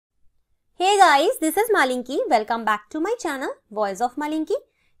Hey guys, this is Malinki. Welcome back to my channel, Voice of Malinki.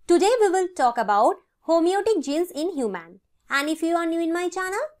 Today we will talk about homeotic genes in human. And if you are new in my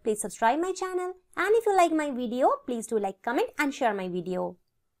channel, please subscribe my channel. And if you like my video, please do like, comment and share my video.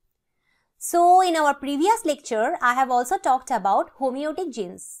 So in our previous lecture, I have also talked about homeotic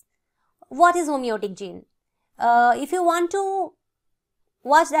genes. What is homeotic gene? If you want to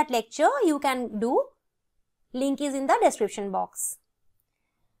watch that lecture, you can do. Link is in the description box.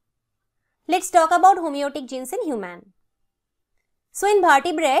 Let's talk about homeotic genes in human. So in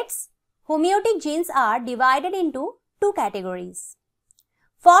vertebrates, homeotic genes are divided into two categories.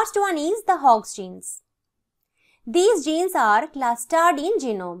 First one is the HOX genes. These genes are clustered in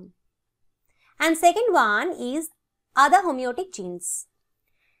genome. And second one is other homeotic genes.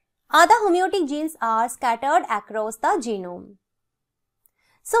 Other homeotic genes are scattered across the genome.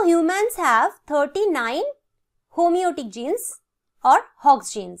 So humans have 39 homeotic genes or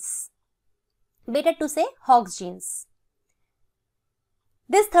HOX genes. Better to say HOX genes.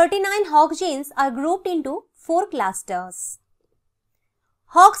 These 39 HOX genes are grouped into 4 clusters.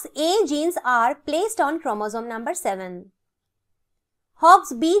 HOX A genes are placed on chromosome number 7.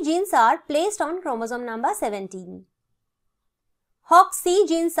 HOX B genes are placed on chromosome number 17. HOX C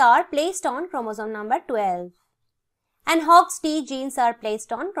genes are placed on chromosome number 12. And HOX T genes are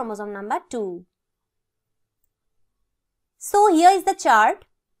placed on chromosome number 2. So here is the chart.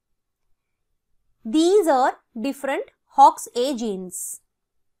 These are different HOX A genes.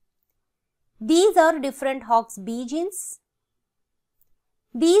 These are different HOX B genes.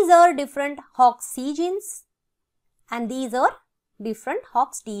 These are different HOX C genes. And these are different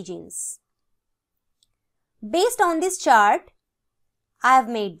HOX T genes. Based on this chart, I have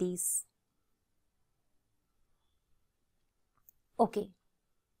made these. Okay.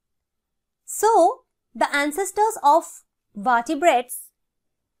 So, the ancestors of vertebrates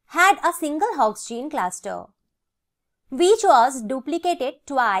had a single HOX gene cluster, which was duplicated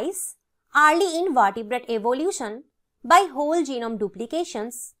twice early in vertebrate evolution by whole genome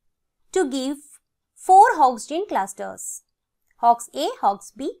duplications to give 4 HOX gene clusters: HOX A,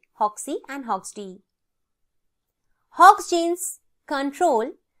 HOX B, HOX C and HOX T. HOX genes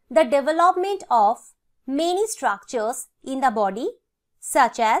control the development of many structures in the body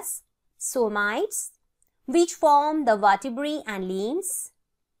such as somites, which form the vertebrae and limbs,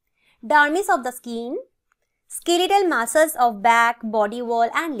 dermis of the skin, skeletal muscles of back, body wall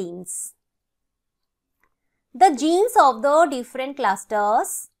and limbs. The genes of the different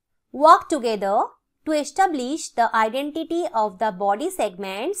clusters work together to establish the identity of the body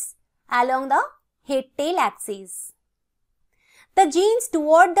segments along the head-tail axis. The genes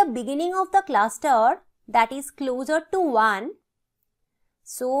toward the beginning of the cluster, that is closer to 1,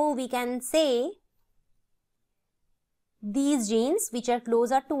 so we can say these genes which are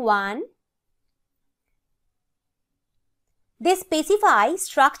closer to 1, they specify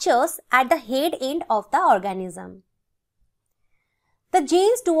structures at the head end of the organism. The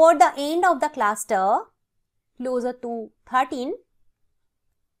genes toward the end of the cluster, closer to 13,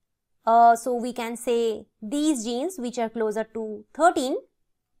 so we can say these genes which are closer to 13,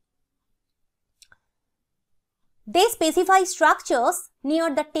 they specify structures near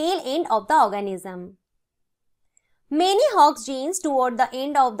the tail end of the organism. Many HOX genes toward the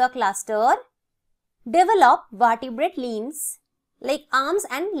end of the cluster develop vertebrate limbs like arms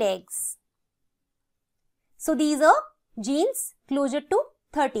and legs. So these are genes closer to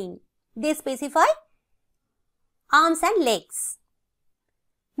 13. They specify arms and legs.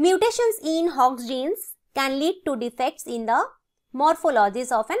 Mutations in HOX genes can lead to defects in the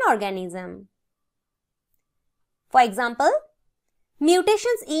morphologies of an organism. For example,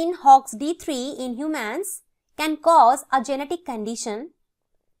 mutations in HOX D3 in humans can cause a genetic condition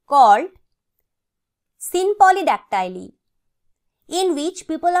called synpolydactyly, in which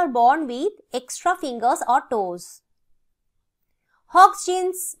people are born with extra fingers or toes. HOX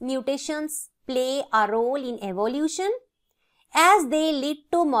genes mutations play a role in evolution as they lead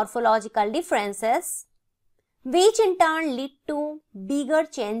to morphological differences, which in turn lead to bigger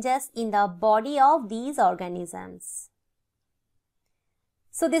changes in the body of these organisms.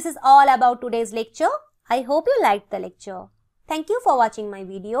 So this is all about today's lecture. I hope you liked the lecture. Thank you for watching my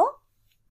video.